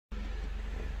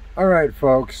All right,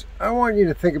 folks, I want you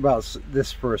to think about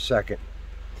this for a second.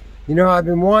 You know, I've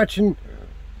been watching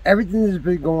everything that's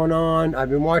been going on. I've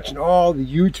been watching all the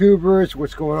YouTubers,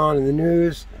 what's going on in the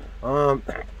news. Do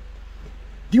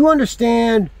you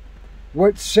understand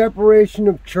what separation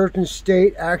of church and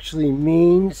state actually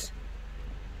means?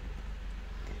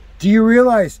 Do you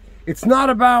realize it's not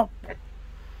about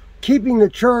keeping the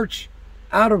church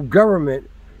out of government?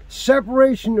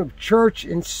 Separation of church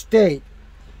and state,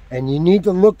 and you need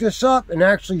to look this up and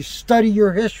actually study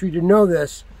your history to know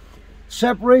this.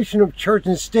 Separation of church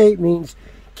and state means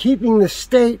keeping the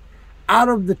state out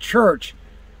of the church,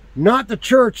 not the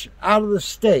church out of the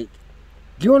state.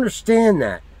 Do you understand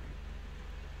that?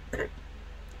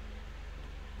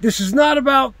 This is not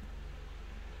about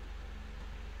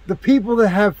the people that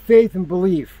have faith and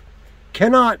belief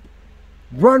cannot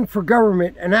run for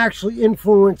government and actually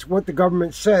influence what the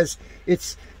government says.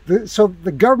 So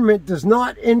the government does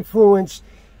not influence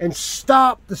and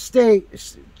stop the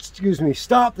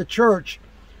stop the church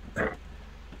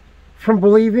from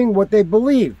believing what they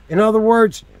believe. In other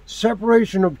words,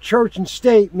 separation of church and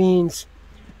state means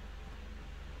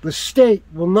the state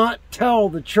will not tell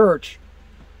the church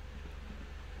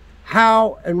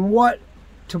how and what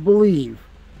to believe.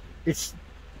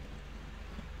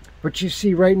 But you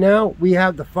see, right now, we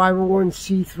have the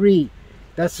 501c3.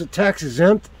 That's the tax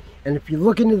exempt. And if you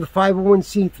look into the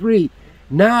 501c3,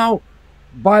 now,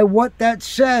 by what that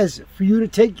says, for you to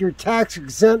take your tax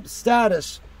exempt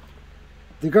status,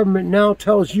 the government now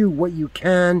tells you what you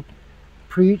can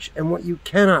preach and what you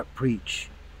cannot preach.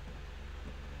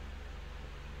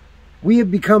 We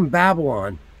have become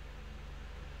Babylon.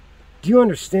 Do you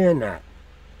understand that?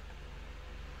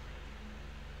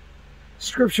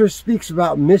 Scripture speaks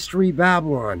about mystery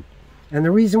Babylon. And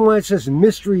the reason why it says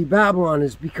mystery Babylon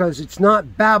is because it's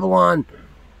not Babylon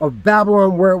of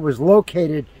Babylon where it was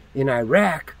located in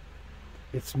Iraq.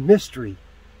 It's mystery.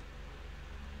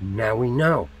 Now we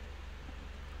know.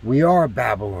 We are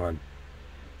Babylon.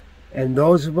 And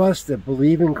those of us that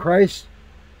believe in Christ,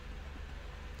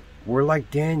 we're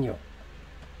like Daniel.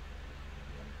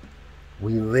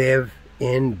 We live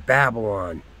in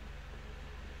Babylon.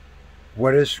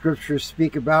 What does Scripture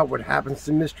speak about? What happens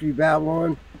to Mystery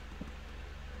Babylon?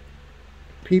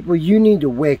 People, you need to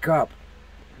wake up.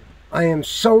 I am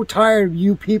so tired of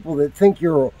you people that think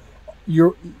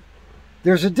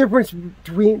there's a difference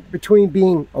between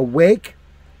being awake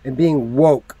and being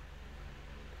woke.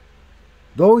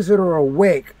 Those that are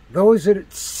awake, those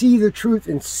that see the truth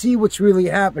and see what's really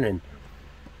happening.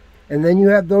 And then you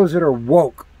have those that are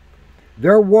woke.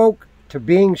 They're woke to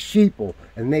being sheeple,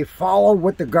 and they follow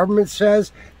what the government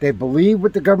says. They believe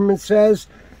what the government says.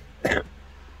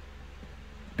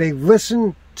 They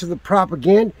listen to the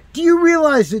propaganda. Do you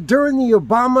realize that during the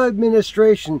Obama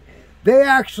administration, they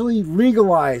actually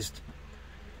legalized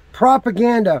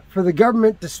propaganda for the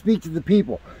government to speak to the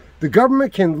people? The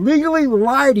government can legally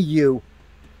lie to you,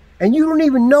 and you don't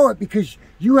even know it because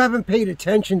you haven't paid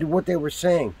attention to what they were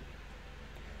saying.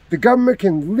 The government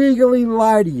can legally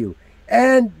lie to you,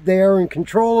 and they are in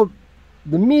control of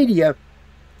the media.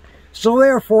 So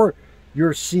therefore,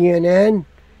 your CNN,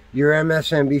 your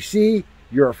MSNBC,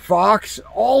 your Fox,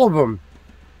 all of them,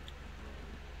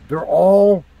 they're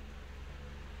all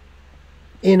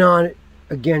in on it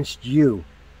against you.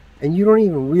 And you don't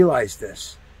even realize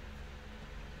this.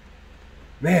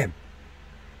 Man,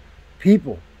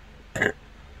 people,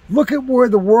 look at where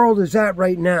the world is at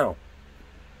right now.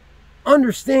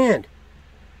 Understand.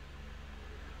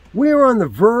 We are on the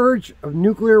verge of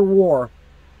nuclear war,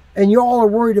 and y'all are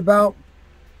worried about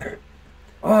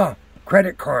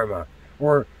Credit Karma,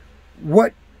 or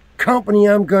what company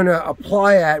I'm going to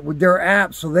apply at with their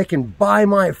app so they can buy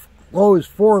my clothes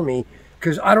for me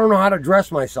because I don't know how to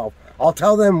dress myself. I'll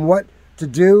tell them what to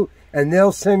do, and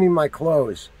they'll send me my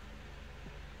clothes.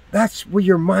 That's where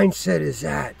your mindset is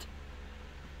at.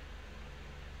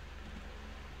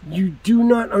 You do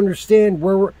not understand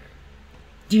where we're...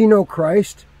 Do you know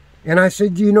Christ? And I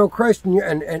said, do you know Christ?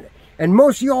 And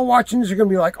most of y'all watching this are going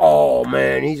to be like, oh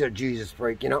man, he's a Jesus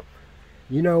freak, you know.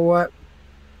 You know what?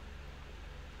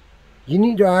 You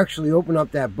need to actually open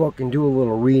up that book and do a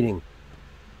little reading.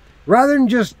 Rather than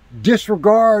just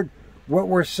disregard what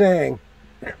we're saying,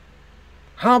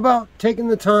 how about taking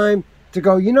the time to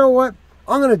go, you know what?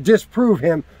 I'm going to disprove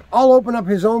him. I'll open up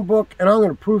his own book and I'm going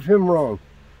to prove him wrong.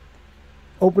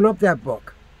 Open up that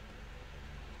book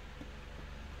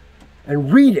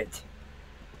and read it.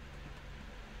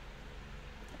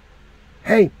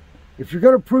 Hey, if you're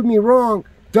going to prove me wrong,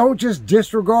 don't just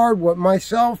disregard what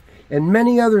myself and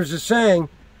many others are saying.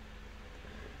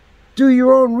 Do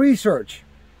your own research.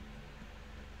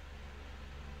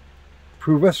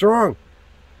 prove us wrong.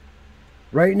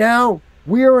 Right now,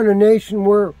 we are in a nation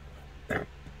where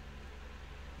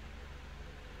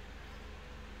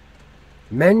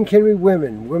men can be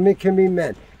women, women can be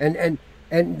men. And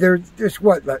there's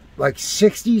what, like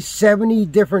 60, 70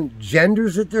 different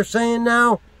genders that they're saying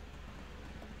now?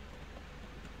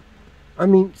 I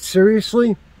mean,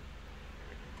 seriously?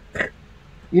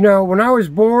 You know, when I was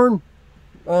born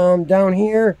down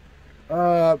here,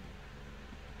 I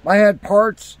had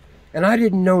parts, and I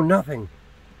didn't know nothing.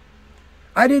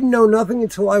 I didn't know nothing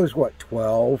until I was, what,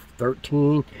 12,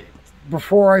 13,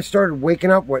 before I started waking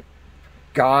up what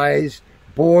guys,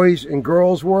 boys, and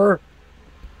girls were.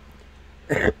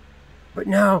 But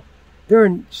now, they're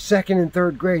in 2nd and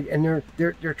 3rd grade, and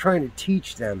they're trying to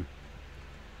teach them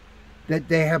that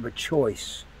they have a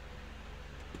choice.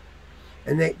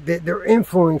 And they're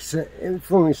influence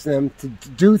them to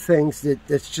do things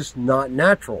that's just not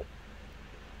natural.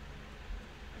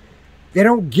 They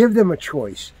don't give them a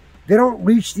choice. They don't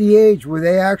reach the age where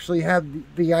they actually have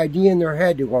the idea in their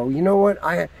head to go, you know what,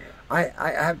 I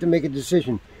have to make a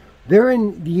decision. They're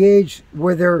in the age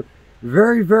where they're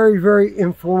very, very, very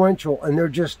influential, and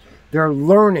they're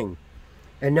learning.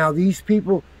 And now these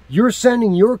people, you're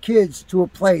sending your kids to a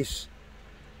place.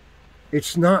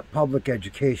 It's not public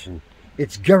education.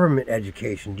 It's government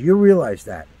education. Do you realize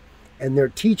that? And they're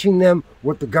teaching them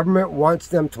what the government wants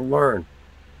them to learn.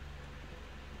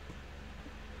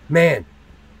 Man.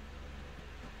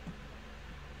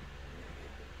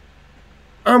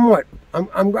 I'm what?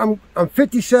 I'm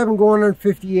 57 going on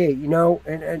 58, you know?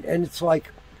 And it's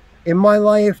like, in my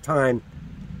lifetime,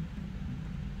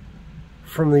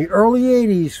 from the early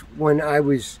 80s when I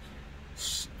was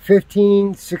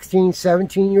 15, 16,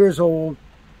 17 years old,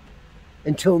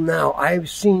 until now, I've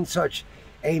seen such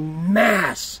a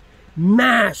mass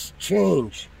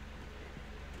change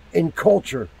in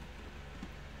culture.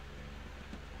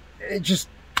 It just,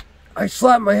 I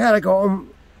slap my head, I go,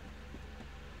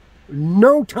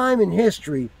 no time in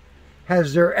history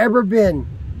has there ever been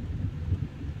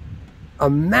a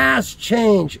mass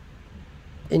change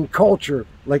in culture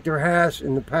like there has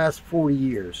in the past 40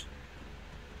 years.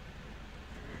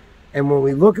 And when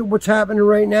we look at what's happening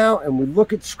right now, and we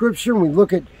look at Scripture, and we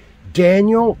look at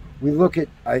Daniel, we look at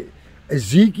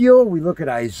Ezekiel, we look at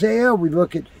Isaiah, we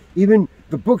look at even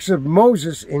the books of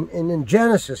Moses in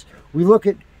Genesis, we look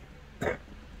at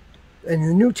in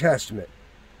the New Testament,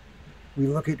 we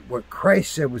look at what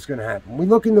Christ said was going to happen. We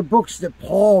look in the books that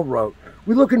Paul wrote.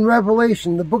 We look in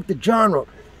Revelation, the book that John wrote.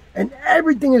 And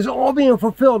everything is all being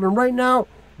fulfilled. And right now,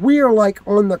 we are like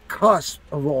on the cusp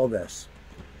of all this.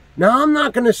 Now, I'm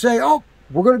not going to say, oh,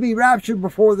 we're going to be raptured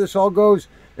before this all goes.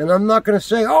 And I'm not going to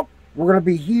say, oh, we're going to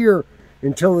be here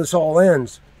until this all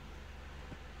ends.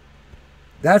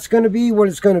 That's going to be what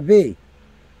it's going to be.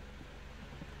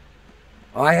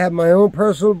 I have my own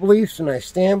personal beliefs and I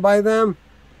stand by them.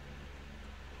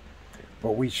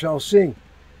 But we shall see.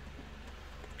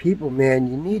 People,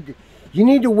 man, you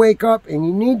need to wake up and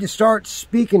you need to start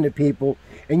speaking to people.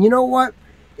 And you know what?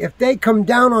 If they come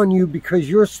down on you because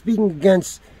you're speaking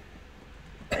against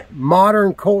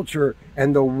modern culture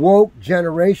and the woke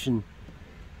generation,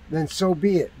 then so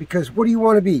be it. Because what do you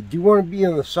want to be? Do you want to be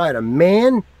on the side of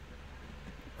man?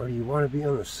 Or do you want to be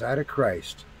on the side of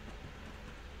Christ?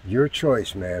 Your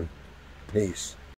choice, man. Peace.